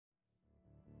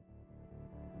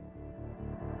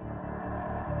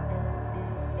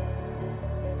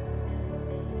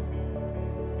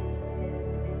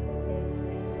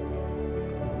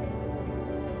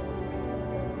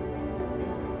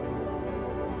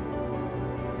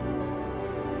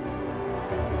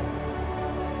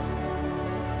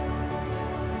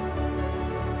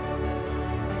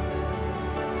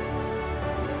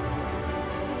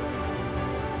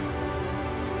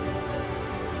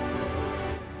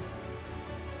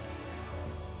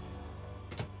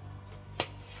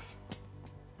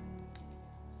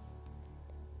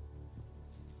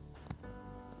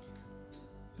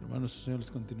Hermanos, el Señor les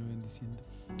continúe bendiciendo.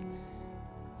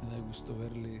 Me da gusto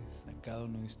verles a cada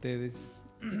uno de ustedes.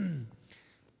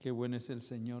 Qué bueno es el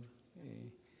Señor.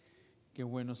 Qué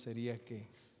bueno sería que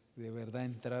de verdad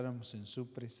entráramos en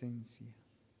su presencia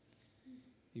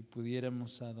y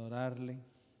pudiéramos adorarle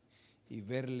y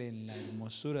verle en la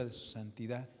hermosura de su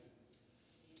santidad.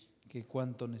 Que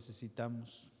cuánto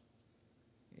necesitamos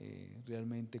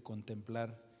realmente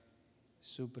contemplar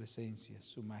su presencia,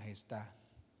 su majestad,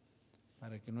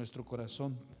 para que nuestro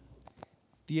corazón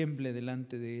tiemble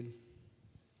delante de Él.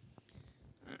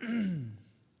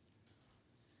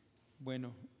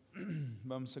 Bueno,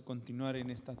 vamos a continuar en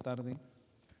esta tarde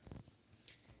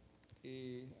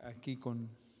aquí con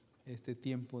este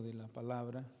tiempo de la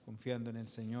palabra, confiando en el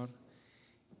Señor.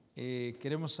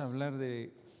 Queremos hablar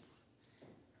de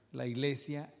la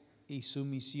iglesia y su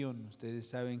misión. Ustedes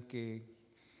saben que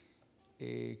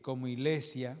como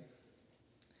iglesia,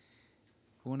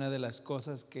 una de las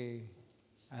cosas que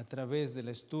a través del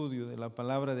estudio de la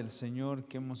palabra del Señor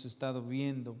que hemos estado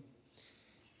viendo,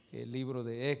 el libro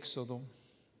de Éxodo,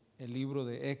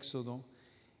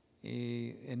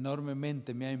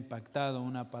 enormemente me ha impactado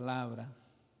una palabra,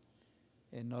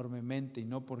 enormemente, y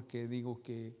no porque digo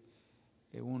que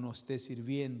uno esté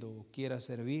sirviendo o quiera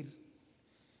servir,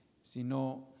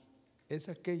 sino es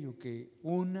aquello que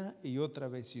una y otra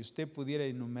vez, si usted pudiera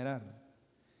enumerar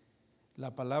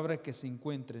la palabra que se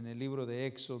encuentra en el libro de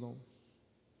Éxodo,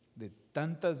 de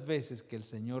tantas veces que el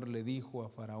Señor le dijo a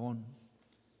Faraón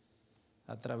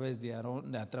a través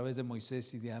de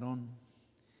Moisés y de Aarón: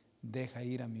 deja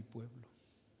ir a mi pueblo.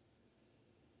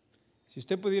 Si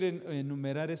usted pudiera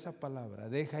enumerar esa palabra,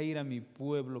 deja ir a mi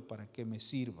pueblo para que me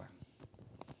sirva,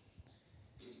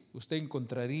 usted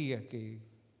encontraría que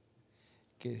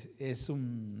es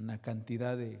una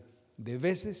cantidad de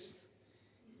veces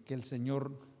que el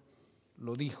Señor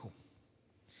lo dijo.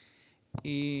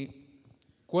 Y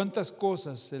cuántas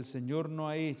cosas el Señor no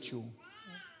ha hecho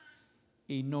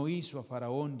y no hizo a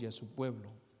Faraón y a su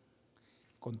pueblo,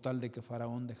 con tal de que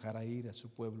Faraón dejara ir a su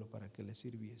pueblo para que le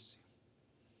sirviese.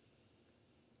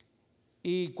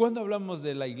 Y cuando hablamos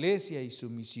de la iglesia y su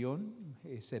misión,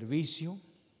 servicio,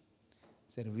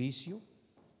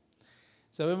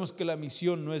 sabemos que la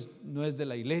misión no es de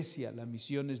la iglesia, la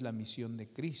misión es la misión de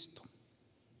Cristo.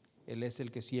 Él es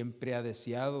el que siempre ha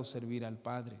deseado servir al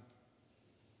Padre.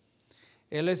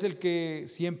 Él es el que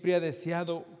siempre ha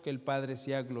deseado que el Padre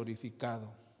sea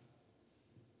glorificado.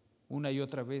 Una y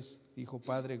otra vez dijo: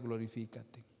 Padre,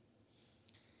 glorifícate.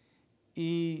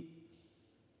 Y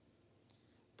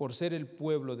por ser el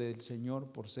pueblo del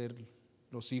Señor, por ser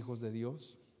los hijos de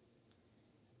Dios,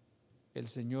 el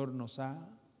Señor nos ha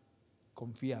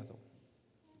confiado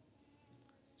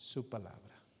su palabra.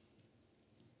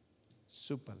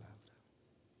 Su palabra.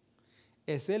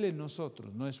 Es Él en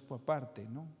nosotros, no es aparte,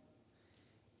 ¿no?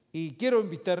 Y quiero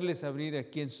invitarles a abrir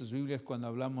aquí en sus Biblias cuando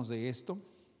hablamos de esto.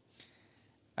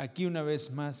 Aquí una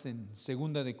vez más en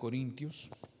 2 de Corintios,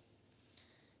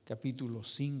 capítulo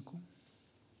 5.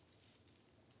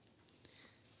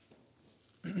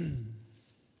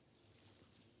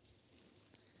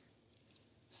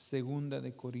 Segunda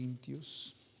de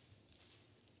Corintios,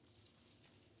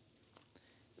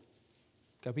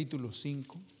 capítulo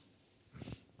 5.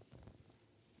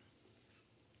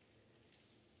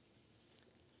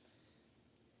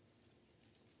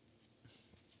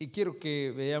 Y quiero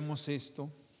que veamos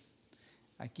esto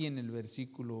aquí en el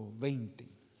versículo 20.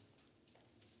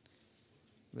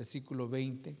 Versículo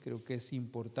 20, creo que es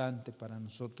importante para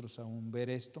nosotros aún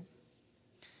ver esto.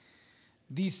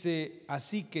 Dice: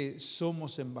 así que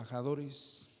somos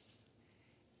embajadores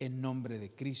en nombre de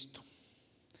Cristo,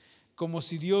 como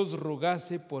si Dios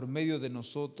rogase por medio de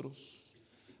nosotros.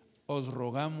 Os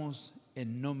rogamos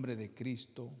en nombre de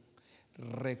Cristo,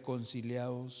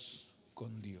 reconciliaos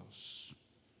con Dios.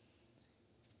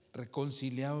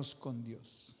 Reconciliaos con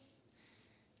Dios.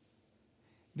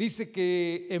 Dice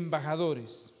que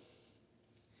embajadores,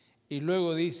 y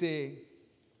luego dice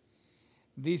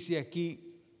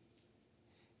aquí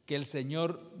que el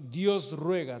Señor Dios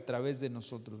ruega a través de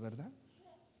nosotros, ¿verdad?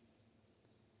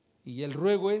 Y el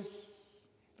ruego es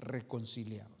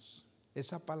reconciliaos,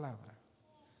 esa palabra.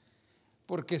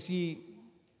 Porque si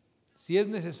es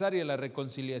necesaria la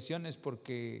reconciliación es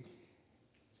porque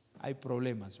hay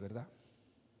problemas, ¿verdad?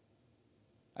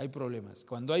 Hay problemas.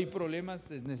 Cuando hay problemas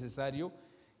es necesario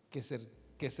que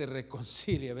se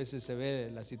reconcilie. A veces se ve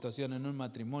la situación en un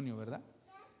matrimonio, ¿verdad?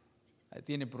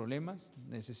 Tiene problemas,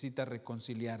 necesita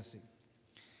reconciliarse.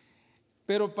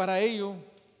 Pero para ello,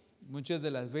 muchas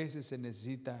de las veces se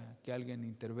necesita que alguien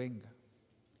intervenga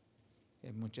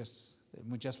en muchas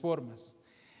formas.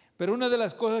 Pero una de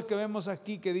las cosas que vemos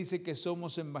aquí que dice que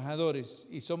somos embajadores,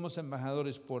 y somos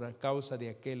embajadores por causa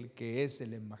de aquel que es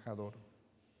el embajador,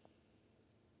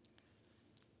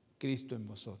 Cristo en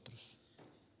vosotros.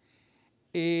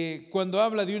 Cuando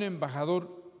habla de un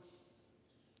embajador,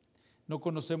 no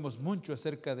conocemos mucho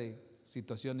acerca de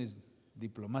situaciones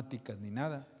diplomáticas ni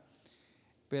nada,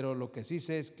 pero lo que sí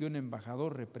sé es que un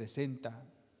embajador representa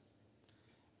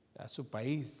a su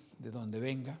país, de donde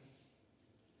venga.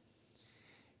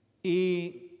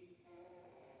 Y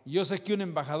yo sé que un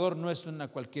embajador no es una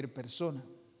cualquier persona.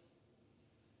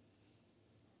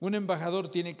 Un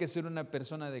embajador tiene que ser una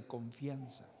persona de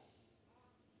confianza,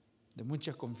 de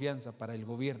mucha confianza para el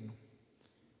gobierno,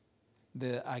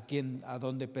 a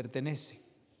donde pertenece.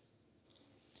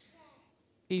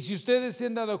 Y si ustedes se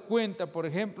han dado cuenta, por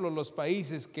ejemplo, los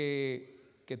países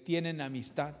que tienen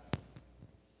amistad,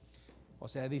 o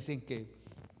sea, dicen que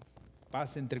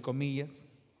paz entre comillas,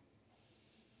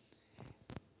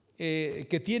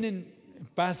 que tienen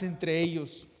paz entre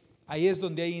ellos, ahí es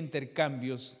donde hay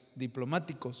intercambios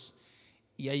diplomáticos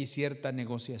y hay cierta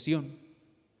negociación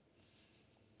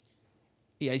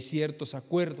y hay ciertos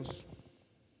acuerdos.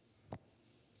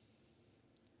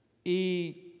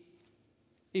 Y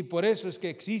por eso es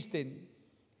que existen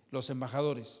los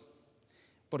embajadores,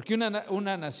 porque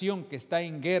una nación que está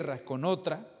en guerra con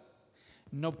otra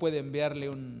no puede enviarle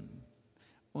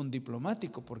un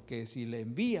diplomático, porque si le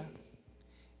envía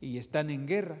y están en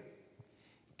guerra,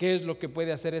 ¿qué es lo que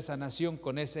puede hacer esa nación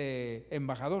con ese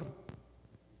embajador?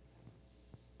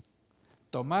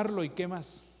 Tomarlo y ¿qué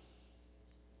más?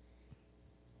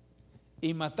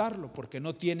 Y matarlo, porque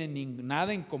no tienen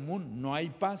nada en común, no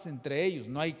hay paz entre ellos,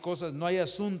 no hay cosas, no hay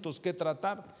asuntos que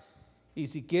tratar. Y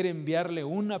si quiere enviarle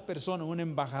una persona, un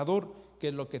embajador, ¿qué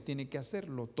es lo que tiene que hacer?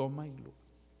 Lo toma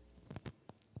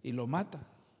y lo mata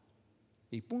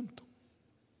y punto.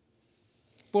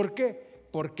 ¿Por qué?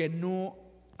 Porque no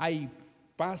hay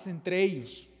paz entre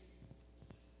ellos.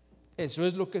 Eso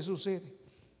es lo que sucede.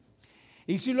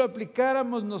 Y si lo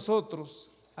aplicáramos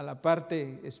nosotros a la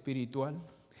parte espiritual,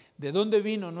 ¿de dónde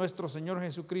vino nuestro Señor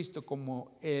Jesucristo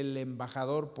como el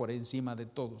embajador por encima de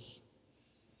todos?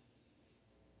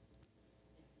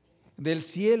 Del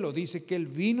cielo, dice que Él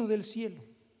vino del cielo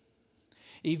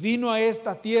y vino a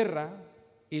esta tierra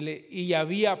y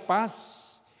había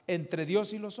paz entre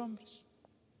Dios y los hombres.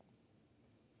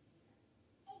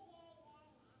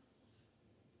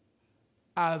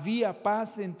 Había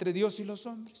paz entre Dios y los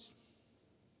hombres.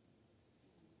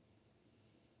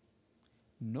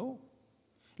 No.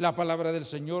 La palabra del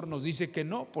Señor nos dice que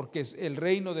no, porque el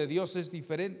reino de Dios es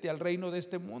diferente al reino de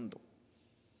este mundo.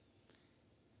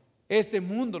 Este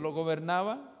mundo lo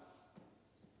gobernaba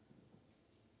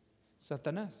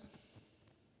Satanás.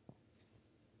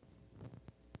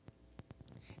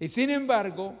 Y sin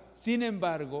embargo,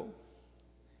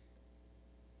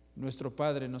 nuestro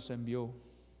Padre nos envió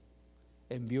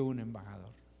un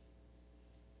embajador.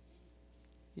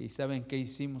 ¿Y saben qué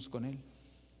hicimos con él?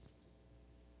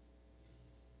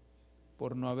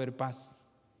 Por no haber paz.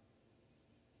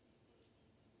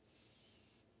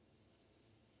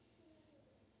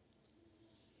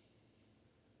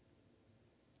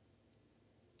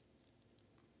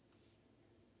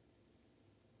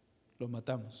 Lo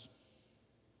matamos.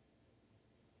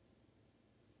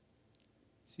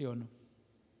 ¿Sí o no?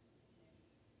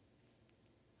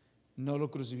 No lo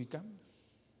crucificamos.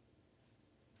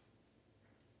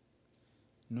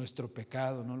 Nuestro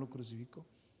pecado no lo crucificó,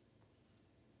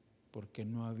 porque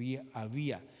no había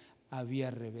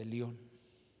rebelión.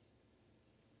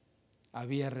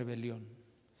 Había rebelión.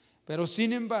 Pero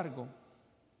sin embargo,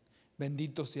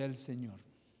 bendito sea el Señor,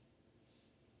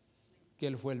 que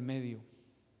Él fue el medio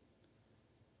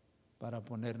para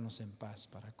ponernos en paz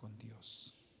para con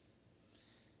Dios.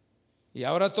 Y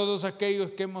ahora todos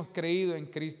aquellos que hemos creído en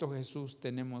Cristo Jesús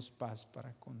tenemos paz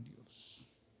para con Dios.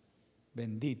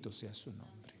 Bendito sea su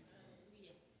nombre.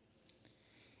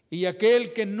 Y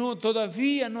aquel que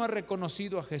todavía no ha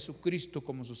reconocido a Jesucristo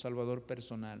como su Salvador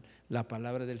personal, la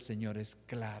palabra del Señor es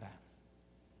clara.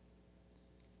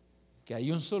 Que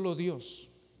hay un solo Dios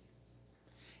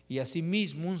y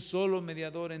asimismo un solo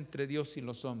mediador entre Dios y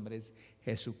los hombres,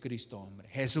 Jesucristo hombre.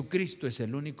 Jesucristo es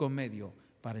el único medio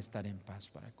para estar en paz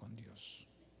para con Dios.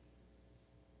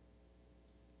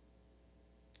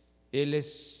 Él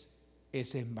es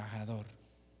ese embajador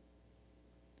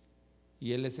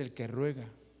y Él es el que ruega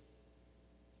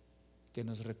que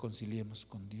nos reconciliemos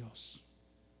con Dios.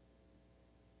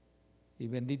 Y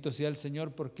bendito sea el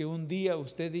Señor, porque un día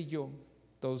usted y yo,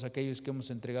 todos aquellos que hemos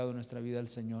entregado nuestra vida al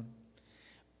Señor,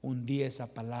 un día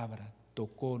esa palabra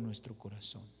tocó nuestro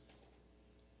corazón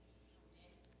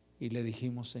y le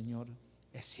dijimos: Señor,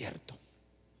 es cierto,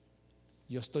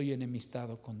 yo estoy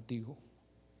enemistado contigo,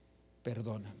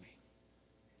 perdóname.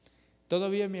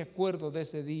 Todavía me acuerdo de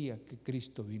ese día que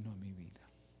Cristo vino a mi vida.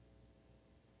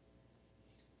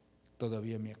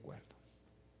 Todavía me acuerdo.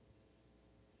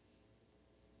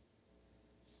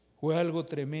 Fue algo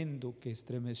tremendo que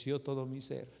estremeció todo mi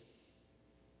ser.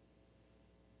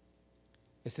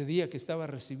 Ese día que estaba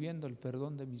recibiendo el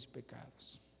perdón de mis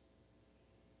pecados,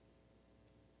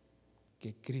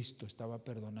 que Cristo estaba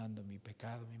perdonando mi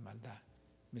pecado, mi maldad,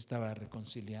 me estaba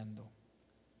reconciliando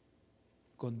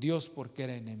con Dios porque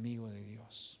era enemigo de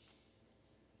Dios.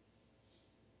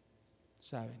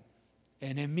 ¿Saben?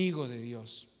 Enemigo de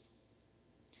Dios.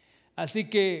 Así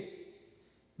que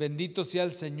bendito sea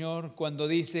el Señor cuando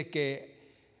dice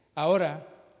que ahora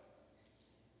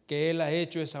que Él ha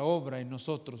hecho esa obra en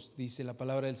nosotros, dice la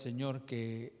palabra del Señor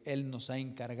que Él nos ha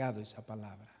encargado esa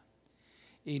palabra.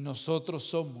 Y nosotros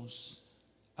somos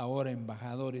ahora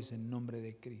embajadores en nombre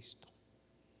de Cristo.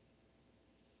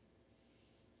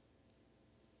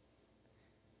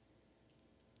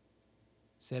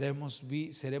 Seremos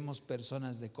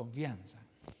personas de confianza.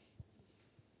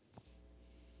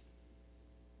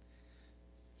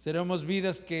 Seremos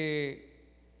vidas que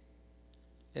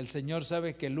el Señor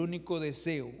sabe que el único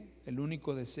deseo,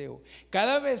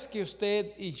 cada vez que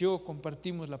usted y yo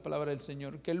compartimos la palabra del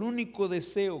Señor, que el único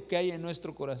deseo que hay en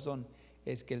nuestro corazón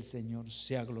es que el Señor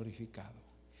sea glorificado,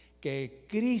 que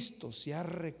Cristo sea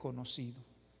reconocido.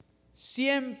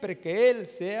 Siempre que Él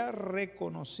sea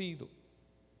reconocido,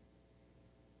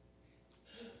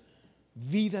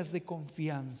 vidas de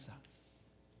confianza.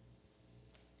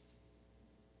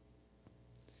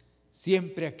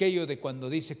 Siempre aquello de cuando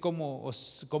dice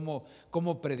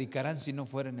cómo predicarán si no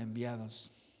fueran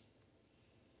enviados.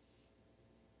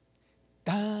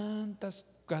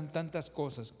 Tantas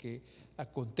cosas que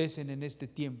acontecen en este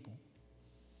tiempo,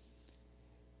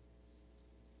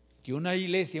 que una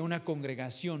iglesia, una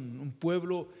congregación, un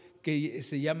pueblo que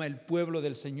se llama el pueblo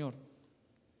del Señor,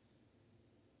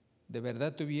 de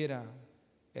verdad tuviera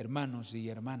hermanos y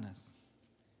hermanas,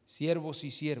 siervos y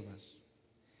siervas,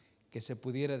 que se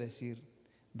pudiera decir,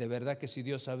 de verdad que si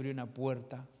Dios abrió una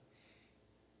puerta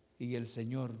y el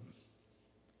Señor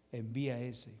envía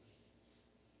ese,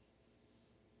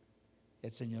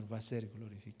 el Señor va a ser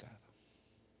glorificado,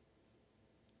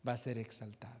 va a ser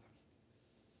exaltado,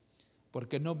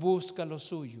 porque no busca lo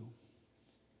suyo,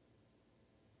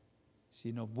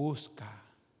 sino busca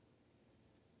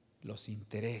los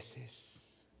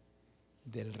intereses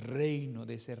del reino,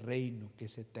 de ese reino que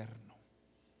es eterno,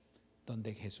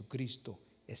 donde Jesucristo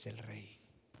es el Rey.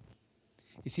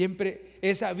 Y siempre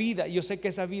esa vida, yo sé que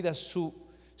esa vida, su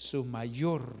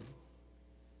mayor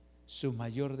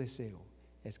deseo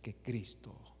es que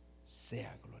Cristo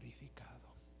sea glorificado.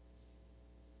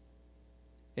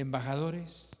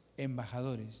 Embajadores,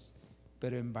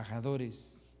 pero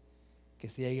embajadores que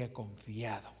se haya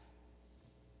confiado.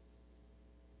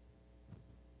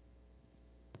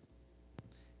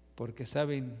 Porque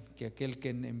saben que aquel que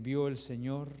envió el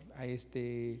Señor a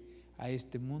este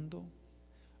mundo,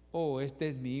 este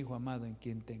es mi Hijo amado en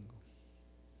quien tengo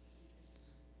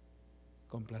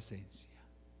complacencia.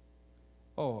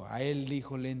 A Él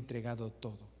Hijo le he entregado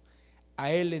todo.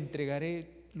 A Él le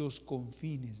entregaré los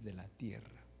confines de la tierra.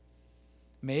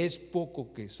 Me es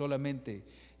poco que solamente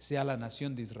sea la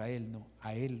nación de Israel, no,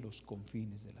 a Él los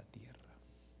confines de la tierra.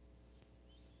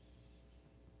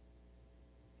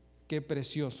 Qué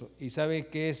precioso. Y sabe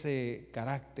que ese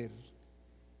carácter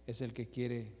es el que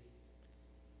quiere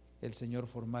el Señor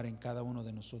formar en cada uno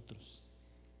de nosotros.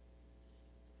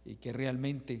 Y que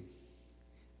realmente,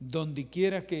 donde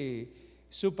quiera que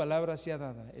su palabra sea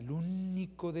dada, el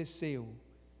único deseo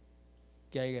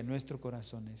que haya en nuestro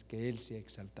corazón es que Él sea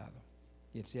exaltado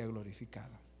y Él sea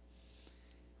glorificado.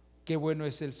 Qué bueno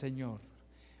es el Señor.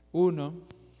 Uno,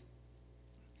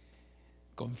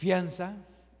 confianza.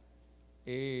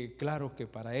 Claro que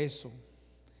para eso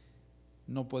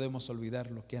no podemos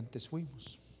olvidar lo que antes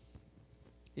fuimos.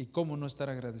 Y cómo no estar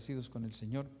agradecidos con el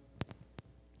Señor.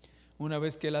 Una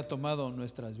vez que Él ha tomado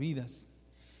nuestras vidas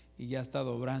y ya ha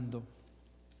estado obrando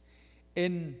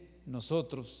en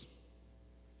nosotros,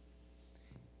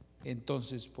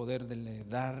 entonces poderle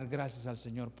dar gracias al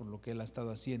Señor por lo que Él ha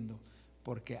estado haciendo.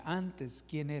 Porque antes,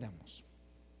 ¿quién éramos?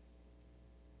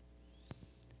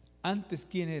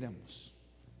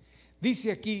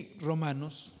 Dice aquí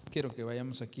Romanos, quiero que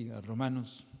vayamos aquí a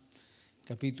Romanos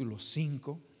capítulo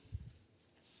 5.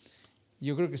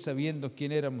 Yo creo que sabiendo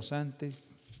quién éramos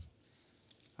antes,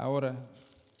 ahora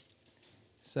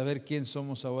saber quién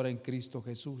somos ahora en Cristo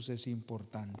Jesús es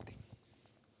importante,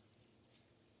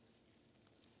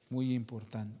 muy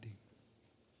importante.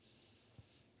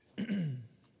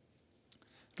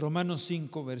 Romanos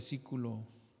 5, versículo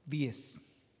 10.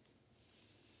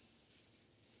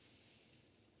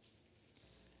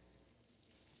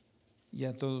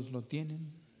 Ya todos lo tienen.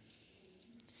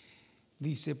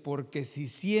 Dice, porque si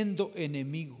siendo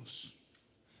enemigos,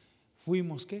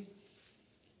 fuimos ¿qué?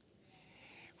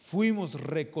 Fuimos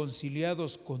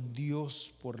reconciliados con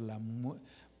Dios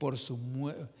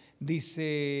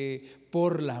dice,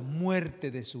 por la muerte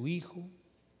de su Hijo,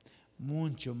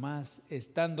 mucho más,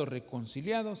 estando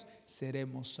reconciliados,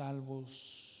 seremos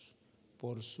salvos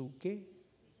por su ¿qué?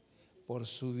 Por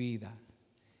su vida.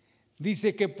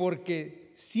 Dice que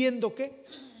porque siendo ¿qué?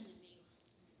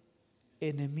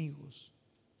 Enemigos.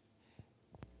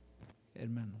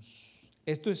 Hermanos,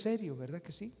 esto es serio, ¿verdad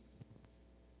que sí?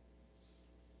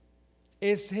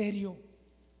 Es serio.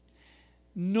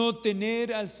 No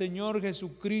tener al Señor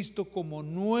Jesucristo como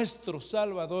nuestro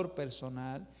Salvador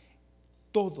personal,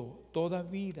 toda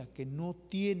vida que no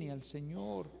tiene al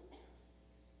Señor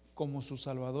como su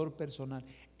Salvador personal,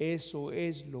 eso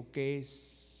es lo que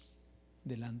es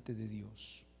delante de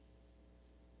Dios.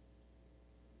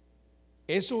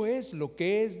 Eso es lo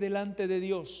que es delante de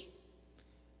Dios,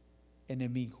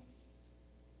 enemigo.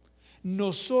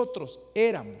 Nosotros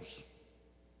éramos,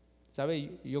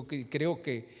 ¿sabe? Yo creo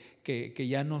que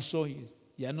ya no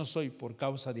soy por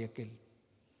causa de aquel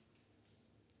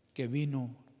que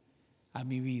vino a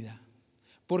mi vida.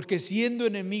 Porque siendo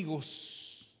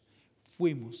enemigos,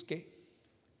 fuimos ¿qué?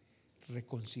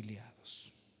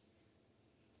 Reconciliados.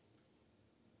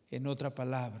 En otra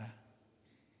palabra,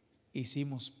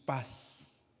 hicimos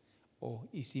paz o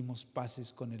hicimos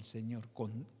paces con el Señor,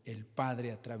 con el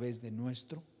Padre a través de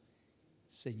nuestro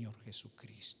Señor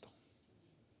Jesucristo.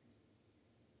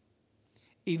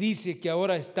 Y dice que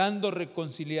ahora estando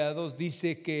reconciliados,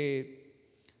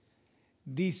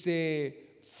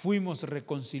 fuimos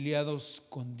reconciliados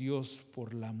con Dios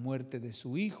por la muerte de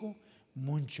su Hijo,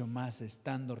 mucho más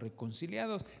estando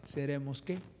reconciliados, seremos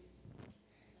 ¿qué?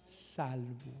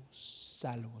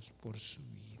 Salvos por su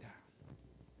vida.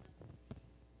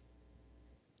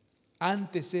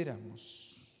 Antes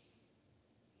éramos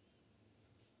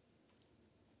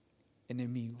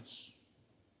enemigos.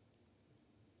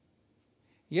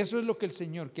 Y eso es lo que el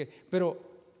Señor quiere.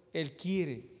 Pero Él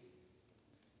quiere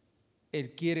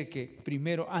que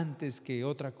primero, antes que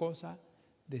otra cosa,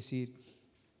 decir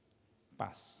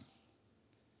paz.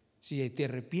 Si te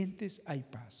arrepientes, hay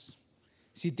paz.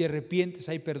 Si te arrepientes,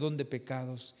 hay perdón de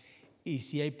pecados. Y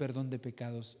si hay perdón de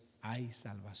pecados, hay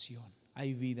salvación,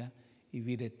 hay vida y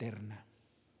vida eterna.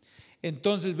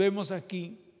 Entonces vemos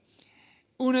aquí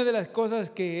una de las cosas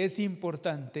que es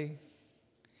importante,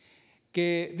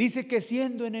 que dice que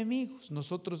siendo enemigos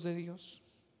nosotros de Dios,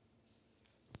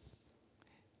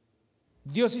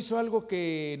 Dios hizo algo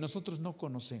que nosotros no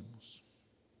conocemos.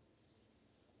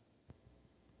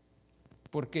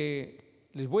 Porque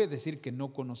les voy a decir que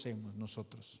no conocemos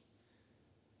nosotros.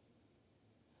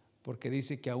 Porque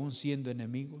dice que aún siendo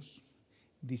enemigos,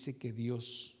 dice que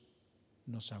Dios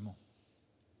nos amó.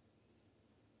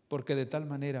 Porque de tal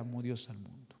manera amó Dios al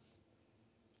mundo,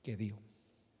 que dio.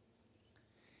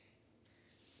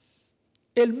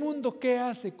 ¿El mundo qué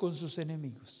hace con sus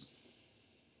enemigos?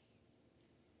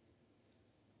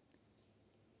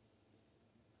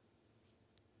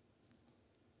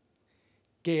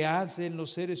 ¿Qué hacen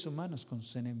los seres humanos con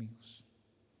sus enemigos?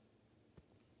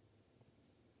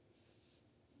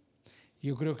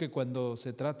 Yo creo que cuando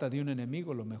se trata de un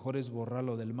enemigo, lo mejor es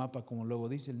borrarlo del mapa, como luego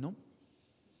dicen, ¿no?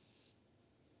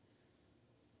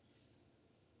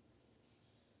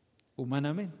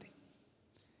 Humanamente.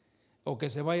 O que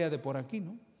se vaya de por aquí,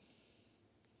 ¿no?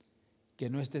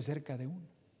 Que no esté cerca de uno.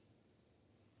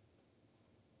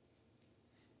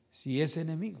 Si es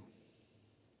enemigo.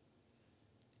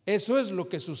 Eso es lo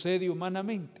que sucede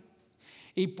humanamente.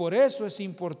 Y por eso es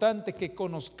importante que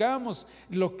conozcamos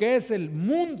lo que es el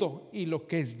mundo y lo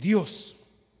que es Dios.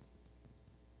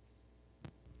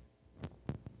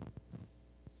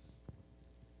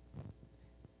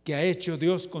 ¿Qué ha hecho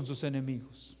Dios con sus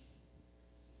enemigos?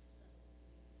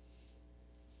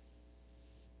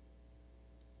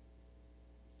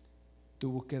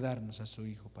 Tuvo que darnos a su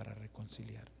Hijo para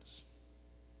reconciliarnos,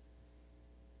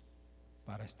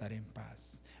 para estar en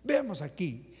paz. Veamos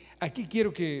aquí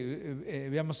quiero que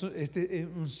veamos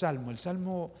un salmo. El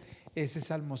salmo es el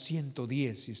Salmo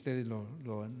 110, si ustedes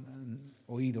lo han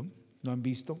oído, lo han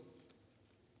visto.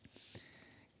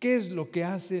 ¿Qué es lo que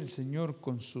hace el Señor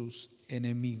con sus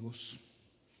enemigos?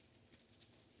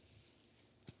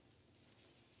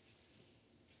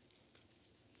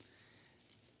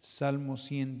 Salmo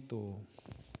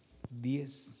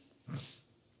 110.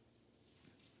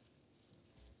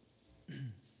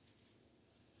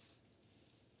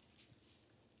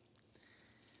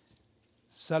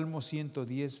 Salmo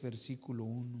 110, versículo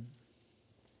 1.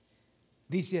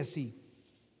 Dice así: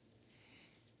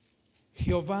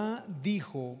 Jehová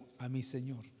dijo a mi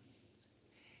Señor: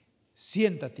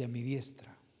 siéntate a mi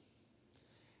diestra,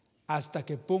 hasta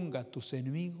que ponga tus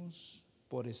enemigos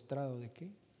por estrado de ¿qué?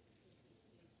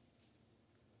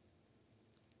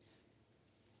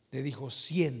 Le dijo: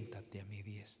 siéntate a mi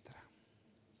diestra,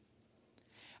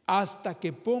 hasta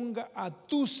que ponga a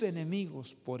tus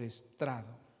enemigos por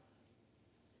estrado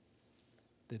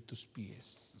de tus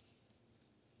pies.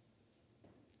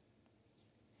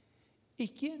 ¿Y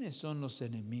quiénes son los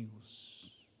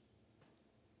enemigos?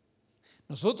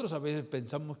 Nosotros a veces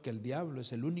pensamos que el diablo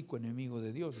es el único enemigo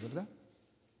de Dios, ¿verdad?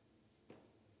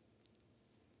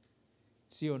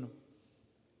 ¿Sí o no?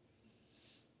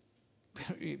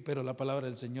 Pero la palabra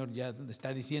del Señor ya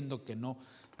está diciendo que no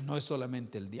es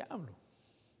solamente el diablo.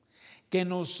 Que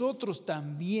nosotros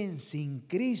también sin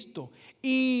Cristo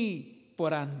y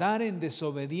por andar en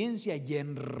desobediencia y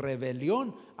en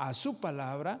rebelión a su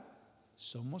palabra,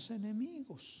 somos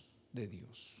enemigos de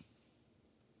Dios.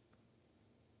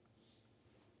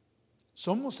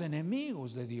 Somos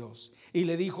enemigos de Dios. Y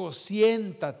le dijo: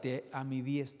 siéntate a mi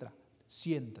diestra,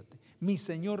 siéntate. Mi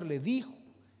Señor le dijo,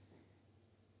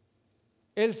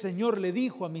 el Señor le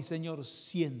dijo a mi Señor: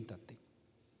 siéntate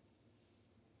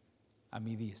a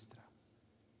mi diestra,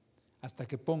 hasta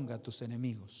que ponga a tus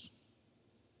enemigos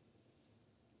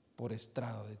por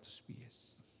estrado de tus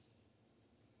pies.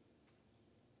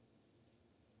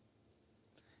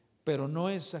 Pero no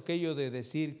es aquello de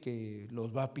decir que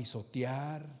los va a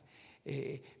pisotear,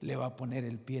 le va a poner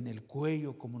el pie en el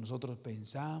cuello como nosotros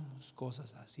pensamos,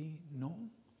 cosas así.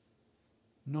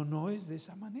 No es de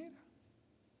esa manera.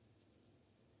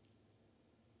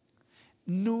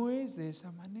 No es de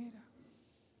esa manera.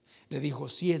 Le dijo: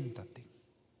 siéntate,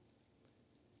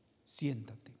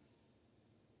 siéntate.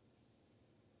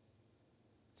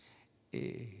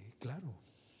 Claro,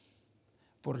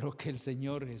 por lo que el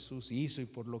Señor Jesús hizo y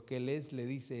por lo que Él es, le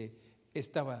dice,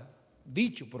 estaba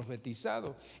dicho,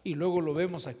 profetizado. Y luego lo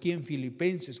vemos aquí en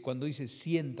Filipenses cuando dice: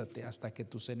 siéntate hasta que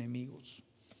tus enemigos.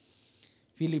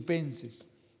 Filipenses,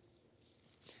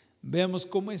 veamos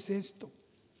cómo es esto.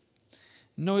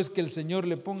 No es que el Señor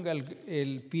le ponga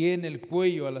el pie en el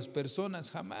cuello a las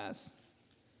personas, jamás,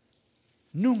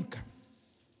 nunca.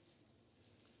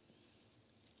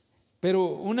 Pero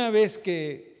una vez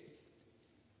que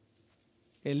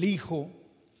el Hijo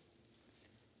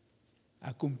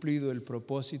ha cumplido el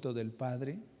propósito del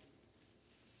Padre,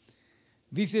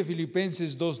 dice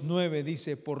Filipenses 2:9,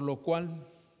 dice: por lo cual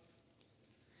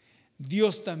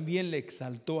Dios también le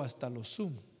exaltó hasta lo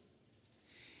sumo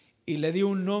y le dio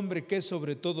un nombre que es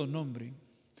sobre todo nombre,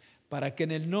 para que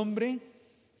en el nombre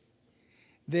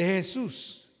de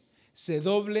Jesús se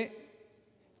doble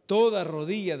toda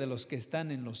rodilla de los que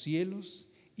están en los cielos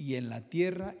y en la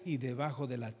tierra y debajo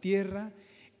de la tierra,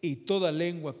 y toda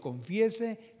lengua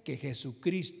confiese que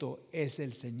Jesucristo es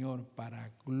el Señor, para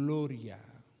gloria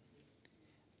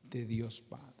de Dios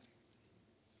Padre.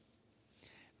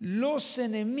 Los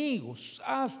enemigos,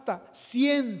 hasta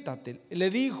siéntate, le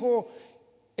dijo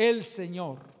el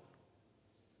Señor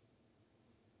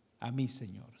a mi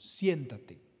Señor: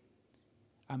 siéntate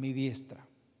a mi diestra,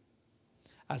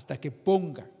 hasta que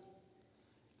ponga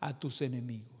a tus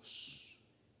enemigos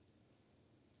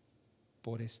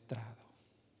por estrado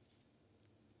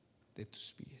de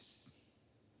tus pies.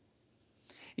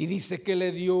 Y dice que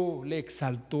le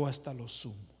exaltó hasta lo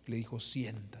sumo, le dijo: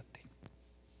 siéntate.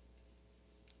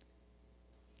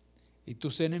 Y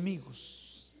tus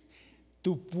enemigos,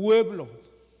 tu pueblo,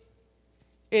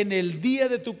 en el día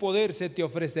de tu poder se te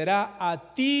ofrecerá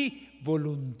a ti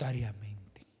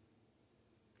voluntariamente.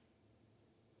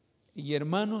 Y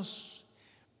hermanos,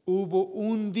 hubo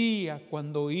un día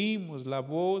cuando oímos la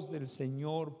voz del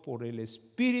Señor por el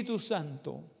Espíritu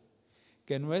Santo,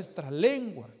 que nuestra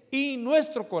lengua y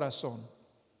nuestro corazón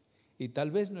y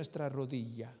tal vez nuestra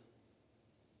rodilla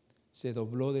se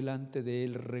dobló delante de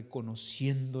Él,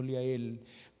 reconociéndole a Él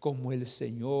como el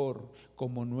Señor,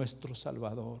 como nuestro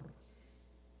Salvador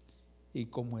y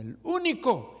como el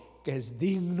único que es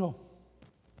digno.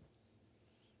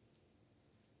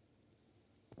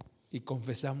 Y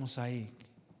confesamos ahí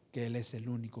que Él es el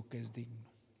único que es digno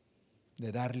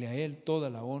de darle a Él toda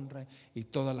la honra y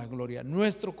toda la gloria.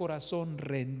 Nuestro corazón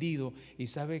rendido, y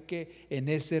sabe que en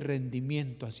ese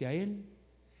rendimiento hacia Él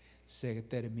se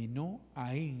terminó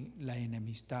ahí la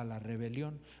enemistad, la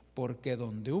rebelión, porque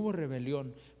donde hubo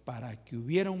rebelión, para que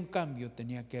hubiera un cambio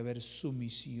tenía que haber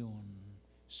sumisión,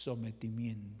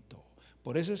 sometimiento,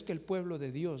 Por eso es que el pueblo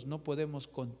de Dios no podemos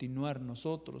continuar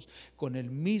nosotros con el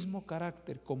mismo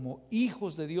carácter como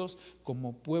hijos de Dios,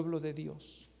 como pueblo de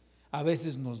Dios. A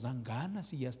veces nos dan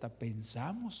ganas y hasta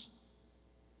pensamos,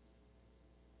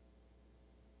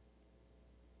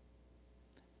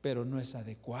 pero no es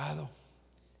adecuado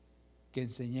que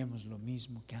enseñemos lo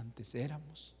mismo que antes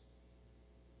éramos.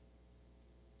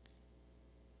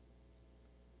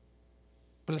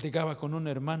 Platicaba con un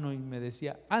hermano y me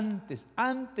decía,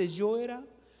 antes yo era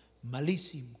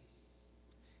malísimo.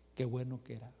 Qué bueno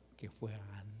que fue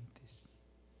antes.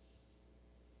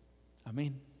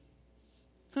 Amén.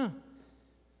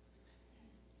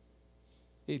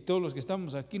 Y todos los que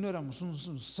estamos aquí no éramos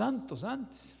unos santos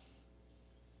antes.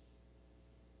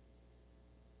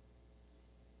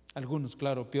 Algunos,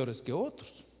 claro, peores que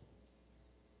otros.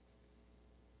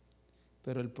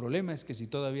 Pero el problema es que si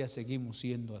todavía seguimos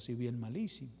siendo así bien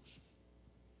malísimos,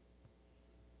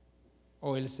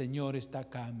 o el Señor está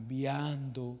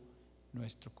cambiando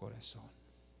nuestro corazón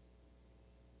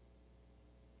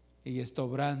y está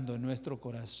obrando en nuestro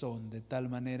corazón de tal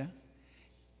manera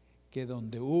que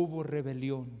donde hubo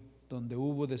rebelión, donde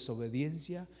hubo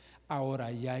desobediencia,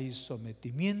 ahora ya hay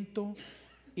sometimiento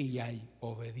y ya hay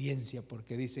obediencia,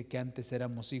 porque dice que antes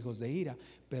éramos hijos de ira,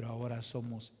 pero ahora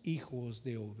somos hijos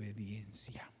de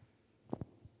obediencia.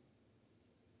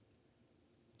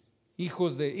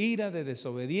 Hijos de ira, de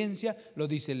desobediencia, lo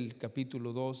dice el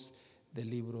capítulo 2 del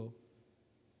libro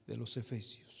de los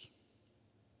Efesios.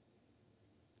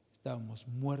 Estábamos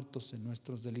muertos en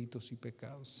nuestros delitos y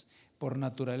pecados. Por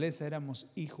naturaleza éramos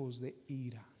hijos de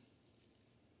ira.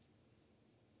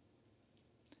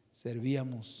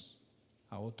 Servíamos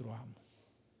a otro amo.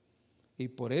 Y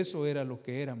por eso era lo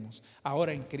que éramos.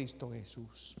 Ahora en Cristo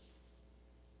Jesús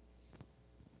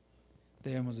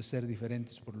debemos de ser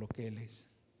diferentes por lo que Él es.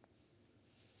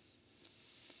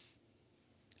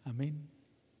 Amén.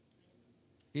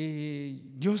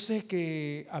 Y yo sé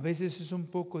que a veces es un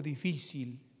poco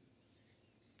difícil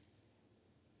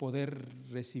poder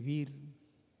recibir,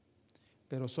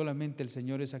 pero solamente el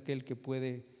Señor es aquel que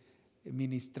puede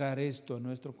ministrar esto a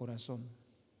nuestro corazón.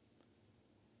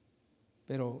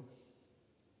 Pero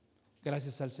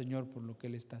gracias al Señor por lo que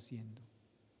Él está haciendo.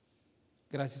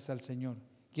 Gracias al Señor.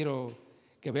 Quiero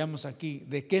que veamos aquí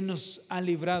de qué nos ha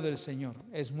librado el Señor.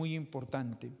 Es muy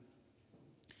importante.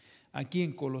 Aquí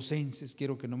en Colosenses,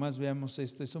 quiero que nomás veamos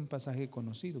esto. Es un pasaje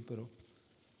conocido, pero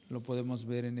lo podemos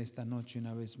ver en esta noche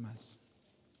una vez más.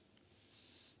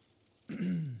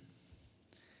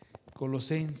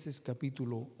 Colosenses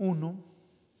capítulo 1,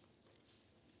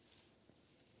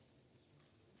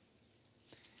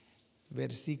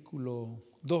 versículo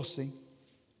 12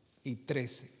 y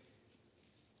 13.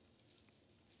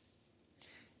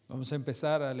 Vamos a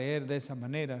empezar a leer de esa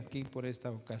manera aquí por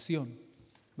esta ocasión.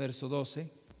 Verso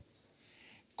 12.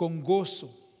 Con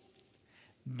gozo,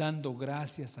 dando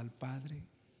gracias al Padre,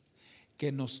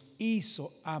 que nos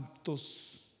hizo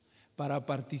aptos para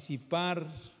participar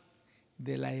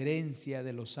de la herencia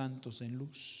de los santos en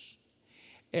luz,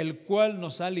 el cual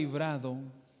nos ha librado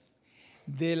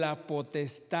de la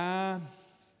potestad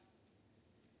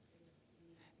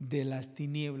de las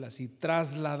tinieblas y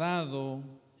trasladado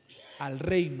al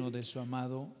reino de su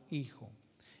amado Hijo.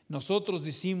 Nosotros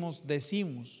decimos,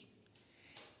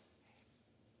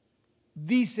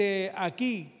 dice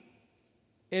aquí,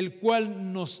 el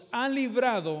cual nos ha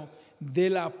librado de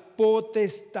la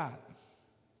potestad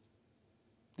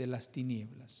de las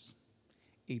tinieblas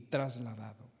y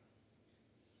trasladado.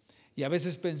 Y a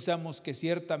veces pensamos que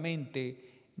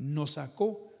ciertamente nos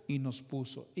sacó y nos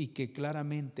puso, y que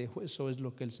claramente eso es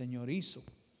lo que el Señor hizo.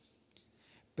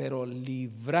 Pero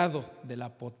librado de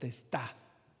la potestad.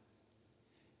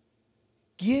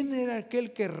 ¿Quién era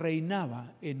aquel que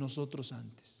reinaba en nosotros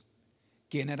antes?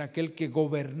 ¿Quién era aquel que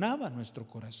gobernaba nuestro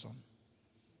corazón?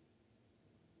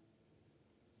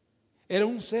 Era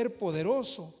un ser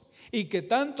poderoso y que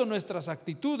tanto nuestras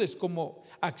actitudes como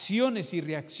acciones y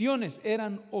reacciones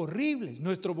eran horribles,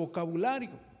 nuestro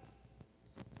vocabulario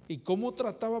y cómo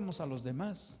tratábamos a los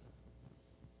demás.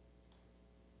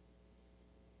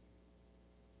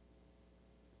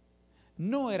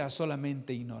 No era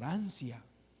solamente ignorancia,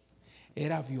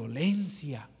 era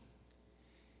violencia.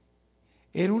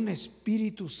 Era un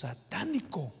espíritu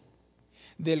satánico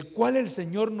del cual el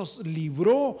Señor nos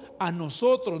libró a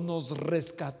nosotros, nos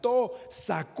rescató,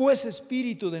 sacó ese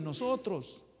espíritu de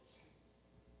nosotros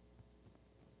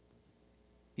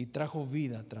y trajo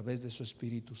vida a través de su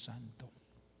Espíritu Santo.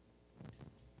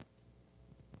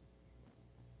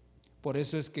 Por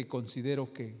eso es que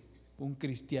considero que un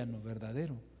cristiano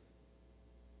verdadero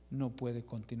no puede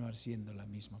continuar siendo la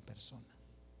misma persona,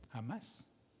 jamás.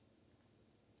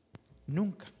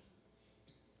 Nunca.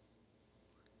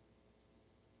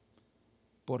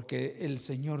 Porque el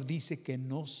Señor dice que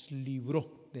nos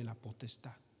libró de la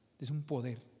potestad. Es un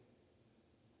poder.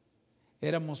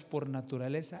 Éramos por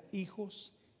naturaleza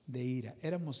hijos de ira.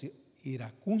 Éramos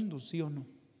iracundos, ¿sí o no?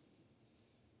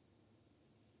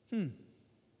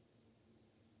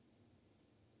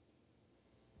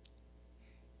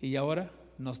 Y ahora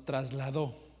nos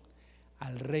trasladó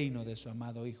al reino de su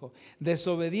amado Hijo.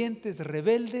 Desobedientes,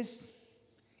 rebeldes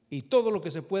y todo lo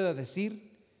que se pueda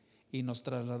decir, y nos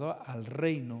trasladó al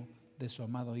reino de su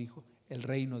amado Hijo, el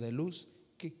reino de luz,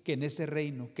 que en ese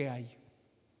reino, ¿qué hay?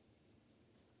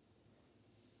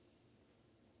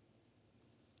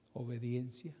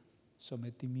 Obediencia,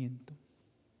 sometimiento.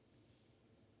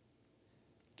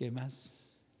 ¿Qué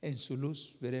más? En su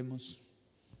luz veremos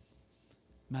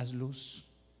más luz,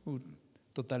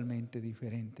 totalmente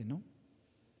diferente, ¿no?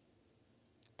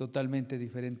 Totalmente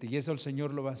diferente. Y eso el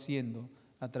Señor lo va haciendo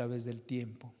a través del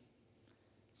tiempo.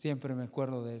 Siempre me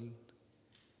acuerdo de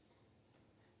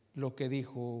lo que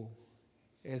dijo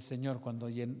el Señor cuando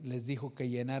les dijo que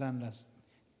llenaran las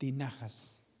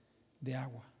tinajas de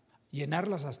agua,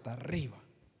 llenarlas hasta arriba.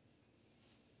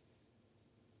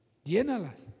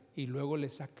 Llénalas y luego le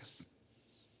sacas.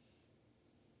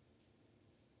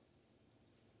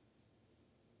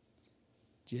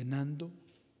 Llenando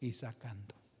y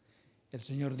sacando. El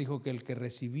Señor dijo que el que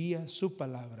recibía su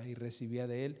palabra y recibía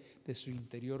de Él, de su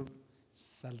interior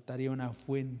saltaría una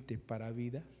fuente para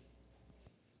vida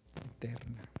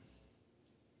eterna.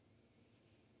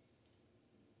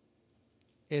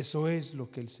 Eso es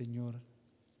lo que el Señor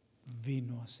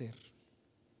vino a hacer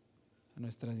a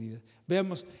nuestras vidas.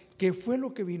 Veamos qué fue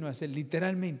lo que vino a hacer.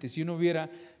 Literalmente, si uno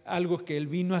viera algo que Él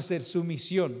vino a hacer, su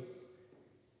misión,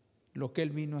 lo que Él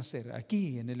vino a hacer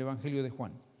aquí en el Evangelio de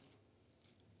Juan.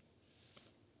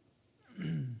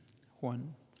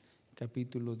 Juan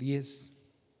capítulo 10.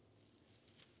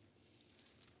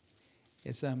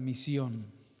 Esa misión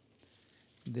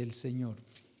del Señor.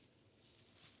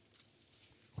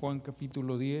 Juan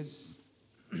capítulo 10.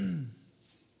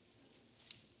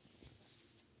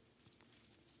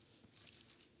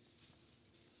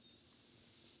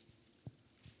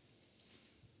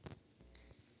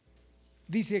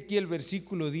 Dice aquí el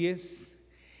versículo 10: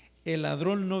 el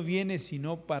ladrón no viene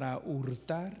sino para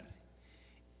hurtar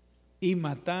y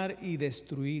matar y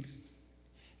destruir.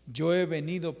 Yo he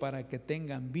venido para que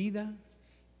tengan vida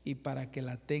y para que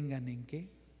la tengan ¿en qué?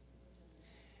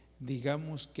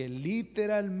 Digamos que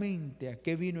literalmente, ¿a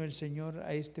qué vino el Señor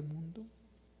a este mundo?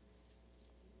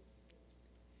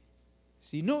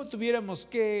 Si no tuviéramos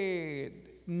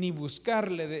que ni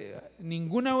buscarle de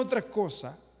ninguna otra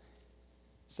cosa,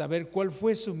 saber cuál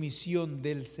fue su misión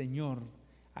del Señor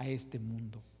a este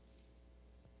mundo.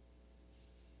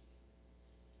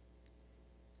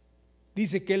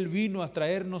 Dice que Él vino a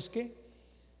traernos ¿qué?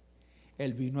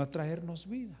 Él vino a traernos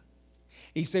vida.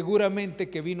 Y seguramente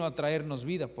que vino a traernos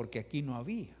vida porque aquí no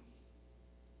había.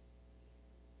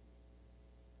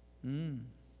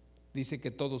 Dice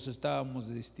que todos estábamos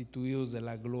destituidos de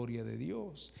la gloria de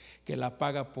Dios, que la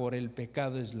paga por el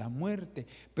pecado es la muerte,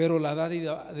 pero la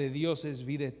dádiva de Dios es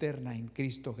vida eterna en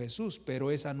Cristo Jesús,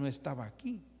 pero esa no estaba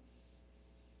aquí.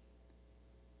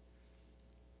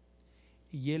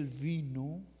 Y Él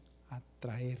vino a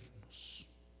traernos.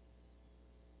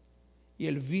 Y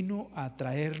Él vino a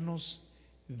traernos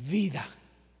vida.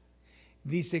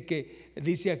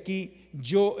 Dice aquí,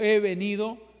 yo he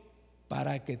venido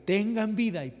para que tengan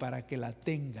vida y para que la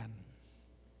tengan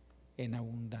en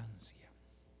abundancia.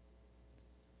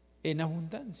 En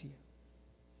abundancia.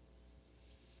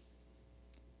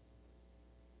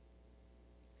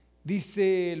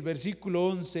 Dice el versículo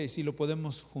 11, si lo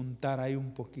podemos juntar ahí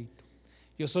un poquito.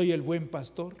 Yo soy el buen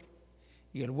pastor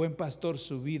y el buen pastor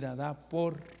su vida da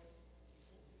por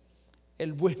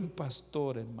el buen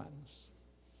pastor, hermanos.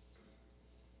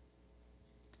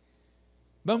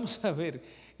 Vamos a ver,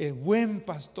 el buen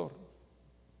pastor.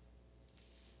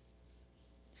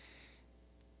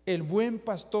 El buen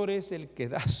pastor es el que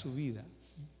da su vida.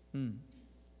 Pero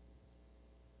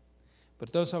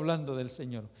estamos hablando del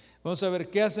Señor. Vamos a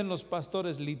ver qué hacen los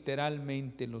pastores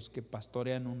literalmente, los que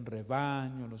pastorean un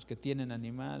rebaño, los que tienen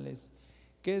animales.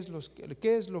 ¿Qué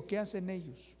es lo que hacen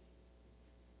ellos?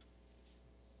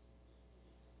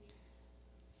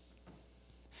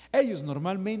 Ellos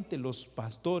normalmente, los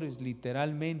pastores,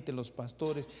 literalmente los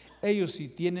pastores, ellos si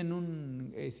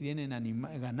tienen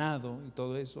ganado y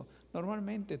todo eso,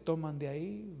 normalmente toman de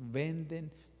ahí, venden,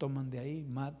 toman de ahí,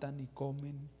 matan y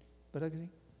comen, ¿verdad que sí?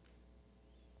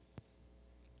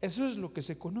 Eso es lo que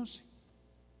se conoce,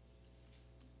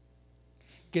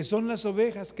 que son las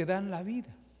ovejas que dan la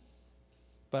vida.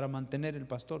 para mantener el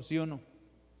pastor, ¿sí o no?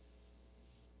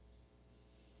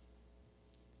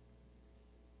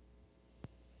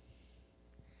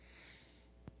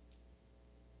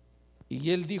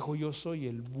 Y él dijo: yo soy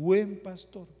el buen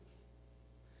pastor,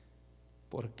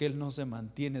 porque él no se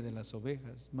mantiene de las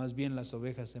ovejas, más bien las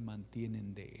ovejas se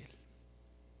mantienen de él.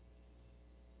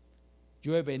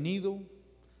 Yo he venido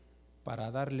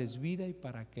para darles vida y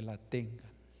para que la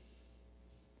tengan.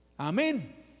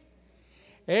 Amén.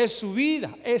 Es su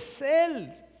vida, es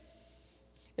Él.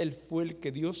 Él fue el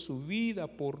que dio su vida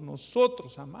por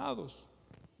nosotros, amados.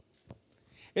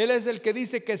 Él es el que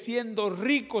dice que siendo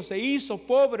rico se hizo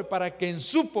pobre para que en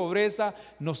su pobreza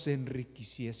nos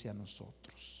enriqueciese a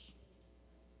nosotros.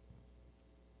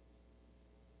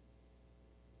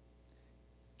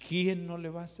 ¿Quién no le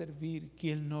va a servir?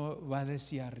 ¿Quién no va a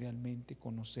desear realmente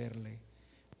conocerle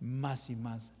más y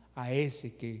más a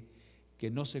ese que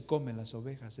no se come las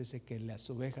ovejas, ese que las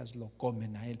ovejas lo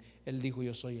comen a él? Él dijo: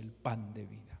 yo soy el pan de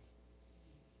vida.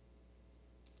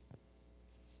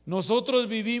 Nosotros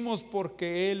vivimos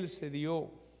porque Él se dio,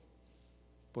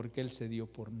 porque Él se dio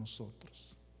por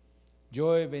nosotros.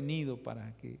 Yo he venido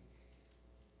para que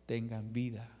tengan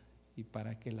vida y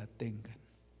para que la tengan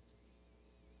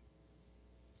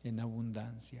en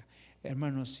abundancia.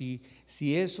 Hermanos,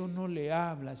 si eso no le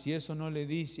habla, si eso no le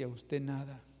dice a usted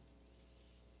nada,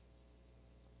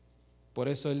 por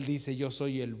eso Él dice: yo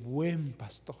soy el buen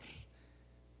pastor,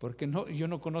 porque yo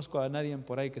no conozco a nadie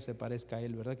por ahí que se parezca a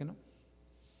Él, ¿verdad que no?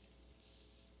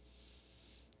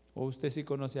 ¿O usted sí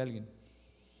conoce a alguien?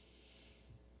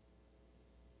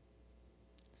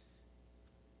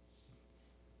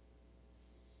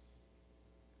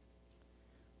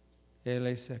 Él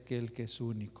es aquel que es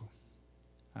único.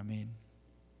 Amén.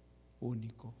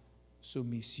 Único. Su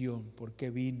misión, ¿por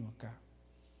qué vino acá?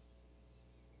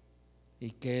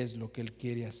 ¿Y qué es lo que Él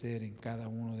quiere hacer en cada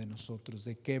uno de nosotros?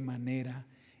 ¿De qué manera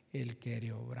Él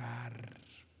quiere obrar?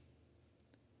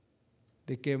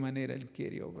 ¿De qué manera Él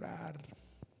quiere obrar?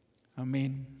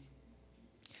 Amén.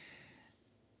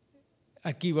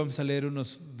 Aquí vamos a leer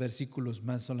unos versículos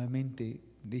más solamente.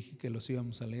 Dije que los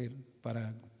íbamos a leer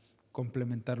para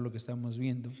complementar lo que estamos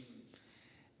viendo.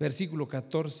 Versículo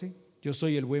 14: yo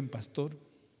soy el buen pastor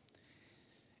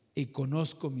y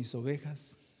conozco mis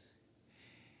ovejas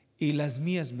y las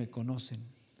mías me conocen,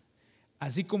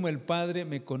 así como el Padre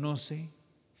me conoce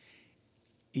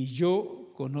y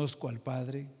yo conozco al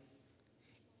Padre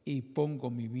y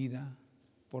pongo mi vida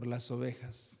por las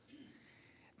ovejas.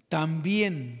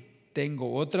 También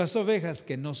tengo otras ovejas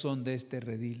que no son de este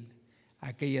redil,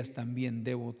 aquellas también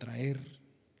debo traer,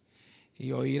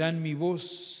 y oirán mi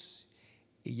voz,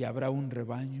 y habrá un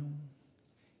rebaño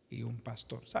y un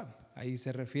pastor. ¿Sabe? Ahí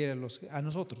se refiere a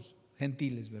nosotros,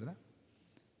 gentiles, ¿verdad?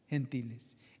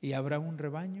 Gentiles. Y habrá un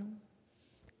rebaño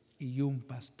y un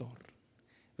pastor.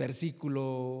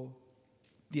 Versículo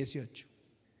 18: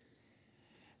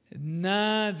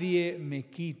 nadie me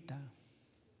quita,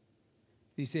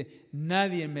 dice,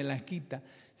 nadie me la quita,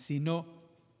 sino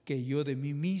que yo de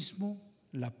mí mismo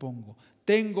la pongo.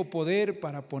 Tengo poder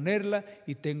para ponerla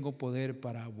y tengo poder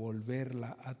para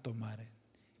volverla a tomar.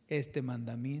 Este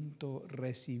mandamiento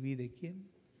recibí ¿de quién?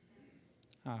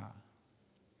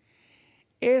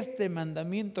 Este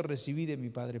mandamiento recibí de mi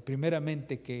Padre.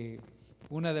 Primeramente, que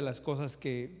una de las cosas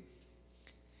que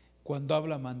cuando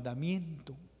habla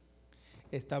mandamiento,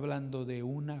 está hablando de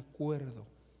un acuerdo,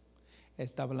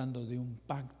 está hablando de un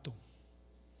pacto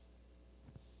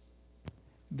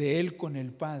de Él con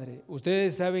el Padre.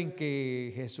 Ustedes saben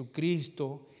que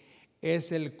Jesucristo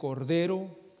es el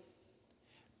Cordero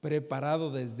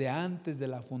preparado desde antes de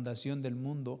la fundación del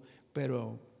mundo,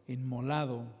 pero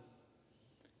inmolado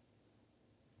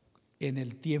en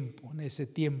el tiempo, en ese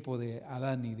tiempo de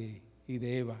Adán y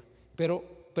de Eva, pero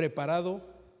preparado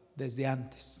desde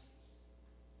antes.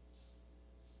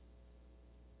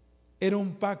 Era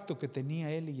un pacto que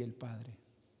tenía Él y el Padre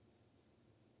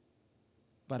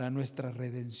para nuestra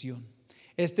redención.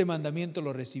 Este mandamiento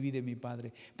lo recibí de mi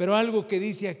Padre. Pero algo que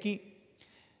dice aquí: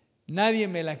 nadie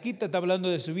me la quita, está hablando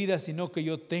de su vida, sino que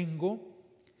yo tengo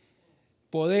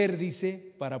poder,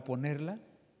 dice, para ponerla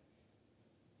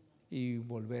y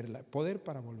volverla, poder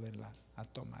para volverla a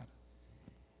tomar.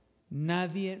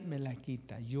 Nadie me la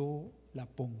quita, yo la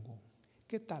pongo.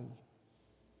 ¿Qué tal?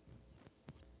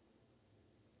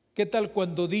 ¿Qué tal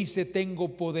cuando dice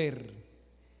tengo poder?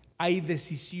 Hay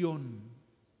decisión.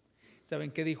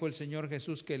 ¿Saben qué dijo el Señor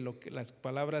Jesús? Que las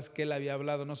palabras que Él había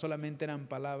hablado no solamente eran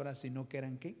palabras, sino que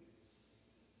eran ¿qué?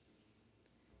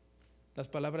 Las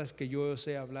palabras que yo os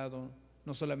he hablado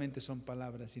no solamente son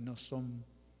palabras, sino son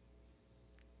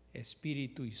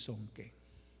espíritu y son ¿qué?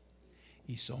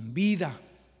 Y son vida.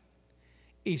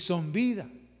 y son vida.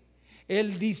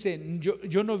 Él dice,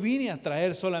 yo no vine a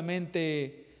traer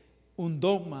solamente un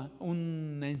dogma,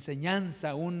 una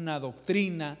enseñanza, una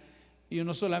doctrina. Yo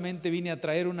no solamente vine a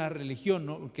traer una religión,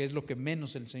 ¿no?, que es lo que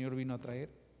menos el Señor vino a traer.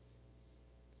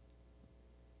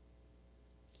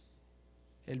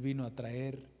 Él vino a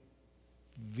traer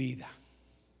vida.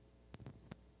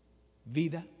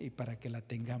 Vida, y para que la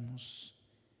tengamos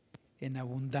en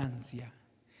abundancia.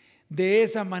 De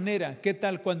esa manera, ¿qué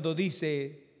tal cuando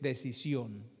dice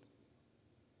decisión?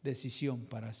 Decisión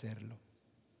para hacerlo.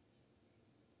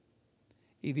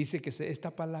 Y dice que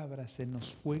esta palabra se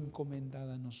nos fue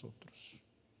encomendada a nosotros.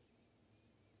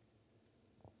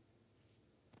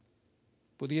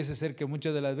 Pudiese ser que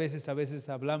muchas de las veces, a veces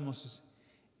hablamos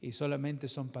y solamente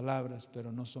son palabras,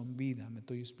 pero no son vida. Me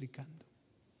estoy explicando.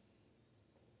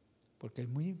 Porque es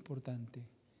muy importante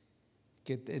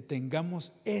que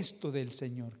tengamos esto del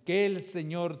Señor, que el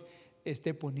Señor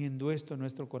esté poniendo esto en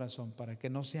nuestro corazón, para que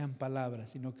no sean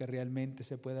palabras, sino que realmente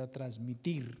se pueda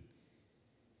transmitir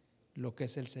lo que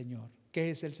es el Señor.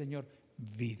 ¿Qué es el Señor?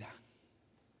 Vida.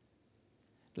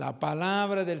 La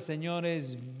palabra del Señor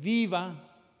es viva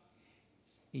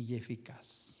y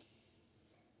eficaz.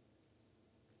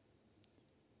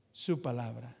 Su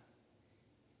palabra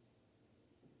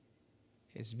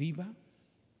es viva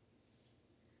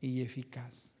y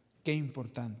eficaz. Qué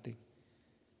importante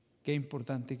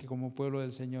que como pueblo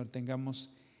del Señor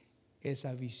tengamos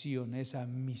esa visión, esa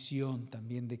misión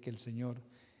también de que el Señor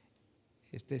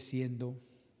esté siendo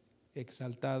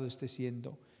exaltado, esté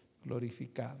siendo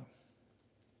glorificado.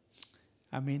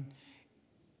 Amén.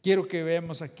 Quiero que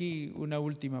veamos aquí una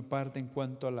última parte en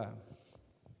cuanto a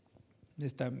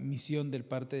esta misión del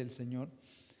parte del Señor.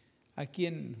 Aquí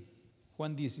en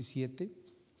Juan 17.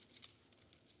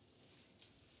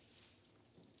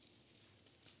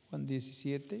 Juan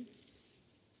 17.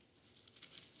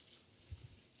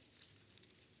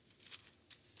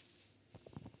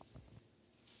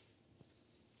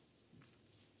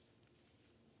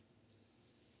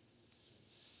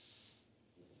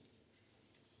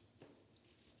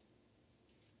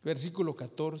 Versículo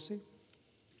 14,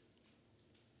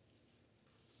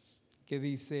 que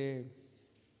dice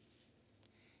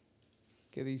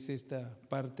esta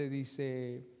parte,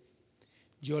 dice,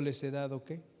 yo les he dado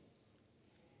 ¿qué?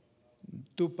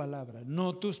 Tu palabra,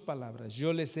 no tus palabras,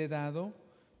 yo les he dado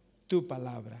tu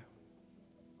palabra.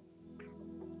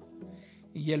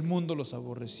 Y el mundo los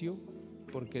aborreció,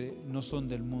 porque no son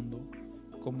del mundo,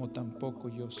 como tampoco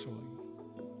yo soy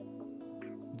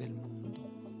del mundo.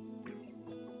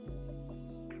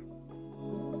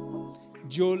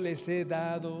 Yo les he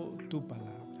dado tu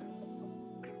palabra.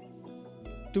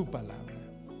 Tu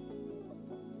palabra.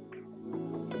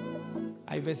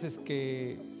 Hay veces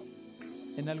que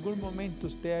en algún momento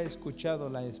usted ha escuchado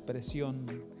la expresión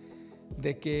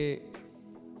de que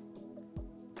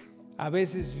a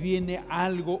veces viene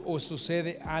algo o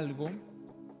sucede algo.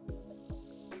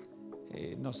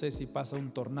 No sé si pasa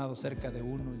un tornado cerca de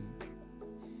uno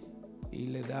y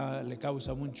le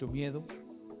causa mucho miedo.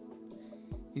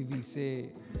 Y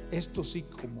dice, esto sí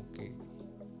como que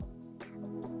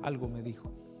algo me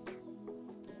dijo.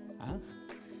 ¿Ah?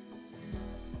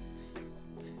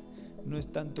 No es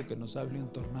tanto que nos hable un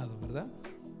tornado, ¿verdad?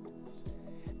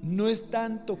 No es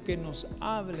tanto que nos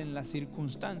hablen las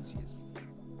circunstancias.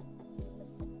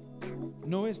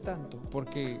 No es tanto,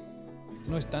 porque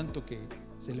no es tanto que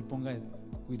se le ponga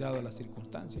cuidado a las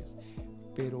circunstancias.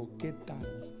 Pero ¿qué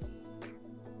tal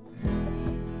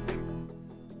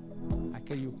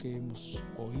aquello que hemos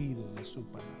oído de su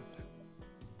palabra,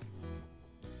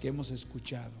 que hemos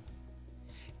escuchado,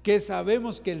 que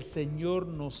sabemos que el Señor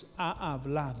nos ha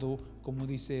hablado, como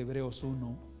dice Hebreos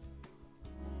 1,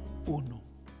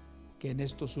 que en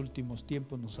estos últimos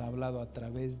tiempos nos ha hablado a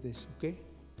través de su ¿qué?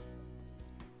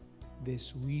 De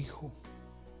su Hijo?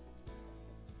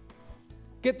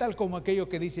 ¿Qué tal como aquello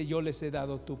que dice, yo les he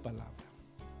dado tu palabra?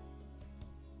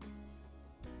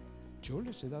 Yo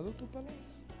les he dado tu palabra.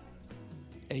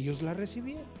 Ellos la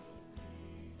recibieron.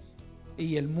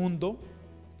 Y el mundo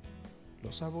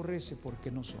los aborrece porque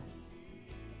no son.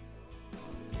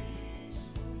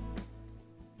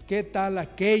 ¿Qué tal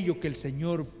aquello que el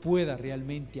Señor pueda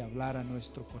realmente hablar a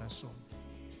nuestro corazón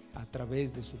a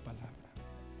través de su palabra?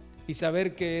 Y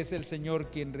saber que es el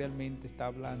Señor quien realmente está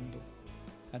hablando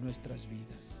a nuestras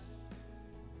vidas.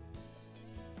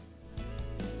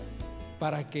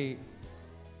 Para que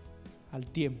al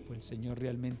tiempo el Señor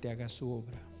realmente haga su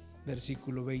obra.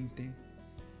 Versículo 20.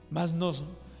 Mas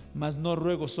no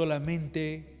ruego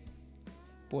solamente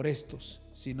por estos,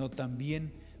 sino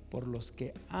también por los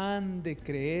que han de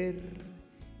creer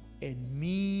en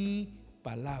mi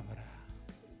palabra.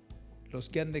 Los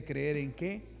que han de creer ¿en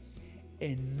qué?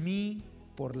 En mí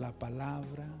por la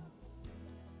palabra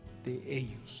de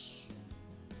ellos.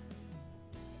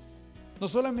 No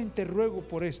solamente ruego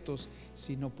por estos,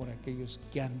 sino por aquellos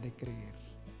que han de creer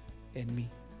en mí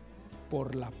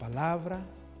por la palabra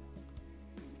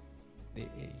de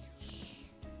ellos.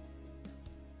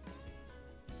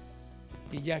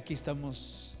 Y ya aquí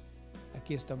estamos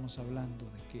hablando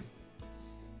de que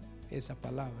esa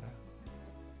palabra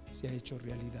se ha hecho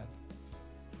realidad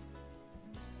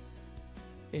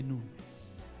en uno.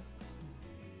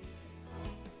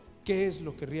 ¿Qué es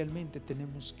lo que realmente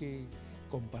tenemos que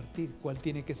compartir? ¿Cuál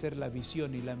tiene que ser la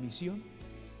visión y la misión?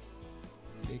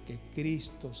 De que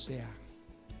Cristo sea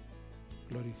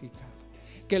glorificado.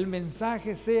 Que el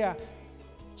mensaje sea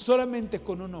solamente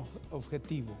con un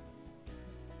objetivo,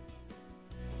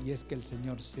 y es que el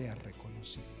Señor sea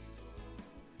reconocido.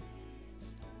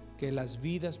 Que las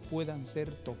vidas puedan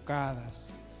ser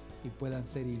tocadas y puedan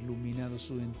ser iluminados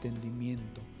su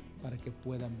entendimiento para que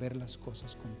puedan ver las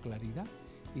cosas con claridad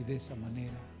y de esa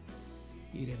manera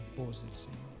ir en pos del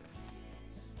Señor.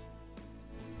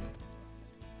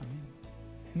 Amén.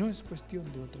 No es cuestión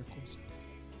de otra cosa.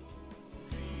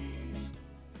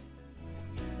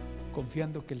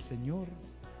 Confiando que el Señor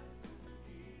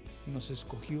nos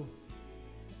escogió,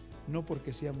 no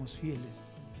porque seamos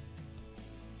fieles,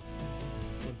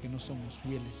 porque no somos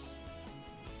fieles,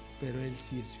 pero Él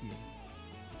sí es fiel.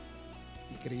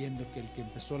 Y creyendo que el que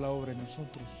empezó la obra en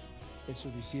nosotros es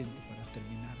suficiente para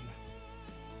terminarla.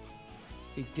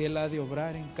 Y que Él ha de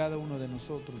obrar en cada uno de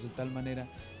nosotros de tal manera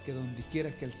que donde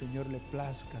quiera que el Señor le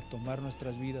plazca tomar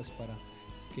nuestras vidas para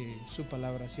que su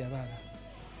palabra sea dada,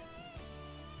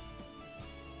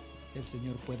 el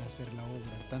Señor pueda hacer la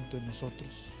obra tanto en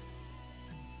nosotros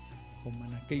como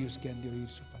en aquellos que han de oír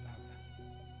su palabra,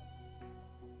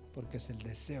 porque es el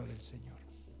deseo del Señor.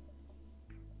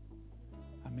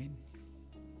 Amén.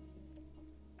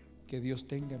 Que Dios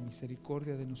tenga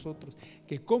misericordia de nosotros,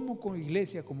 que como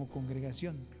iglesia, como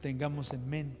congregación, tengamos en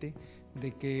mente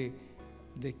de que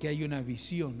hay una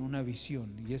visión,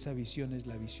 y esa visión es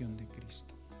la visión de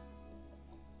Cristo,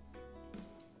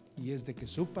 y es de que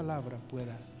su palabra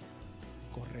pueda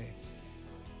correr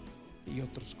y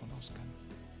otros conozcan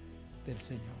del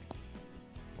Señor.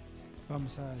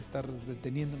 Vamos a estar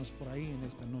deteniéndonos por ahí en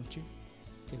esta noche.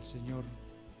 Que el Señor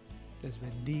les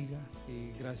bendiga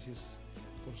y gracias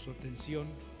por su atención,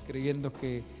 creyendo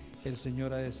que el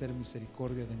Señor ha de hacer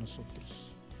misericordia de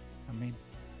nosotros. Amén.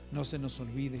 No se nos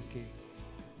olvide que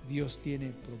Dios tiene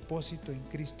propósito en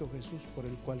Cristo Jesús por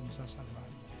el cual nos ha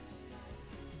salvado.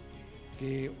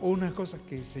 Que una cosa,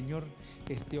 que el Señor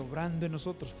esté obrando en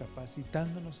nosotros,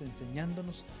 capacitándonos,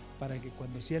 enseñándonos, para que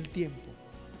cuando sea el tiempo,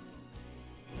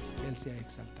 Él sea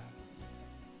exaltado.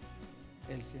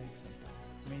 Él sea exaltado.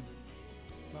 Amén.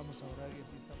 Vamos a orar y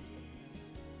así estamos terminando.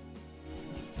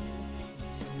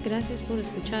 Gracias por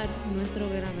escuchar nuestra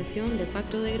grabación de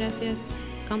Pacto de Gracias,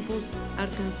 Campos,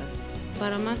 Arkansas.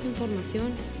 Para más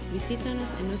información,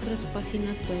 visítanos en nuestras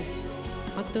páginas web,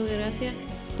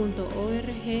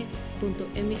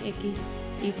 pactodegracia.org.mx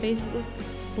y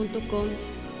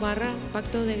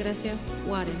facebook.com/Pacto de Gracia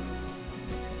Warren.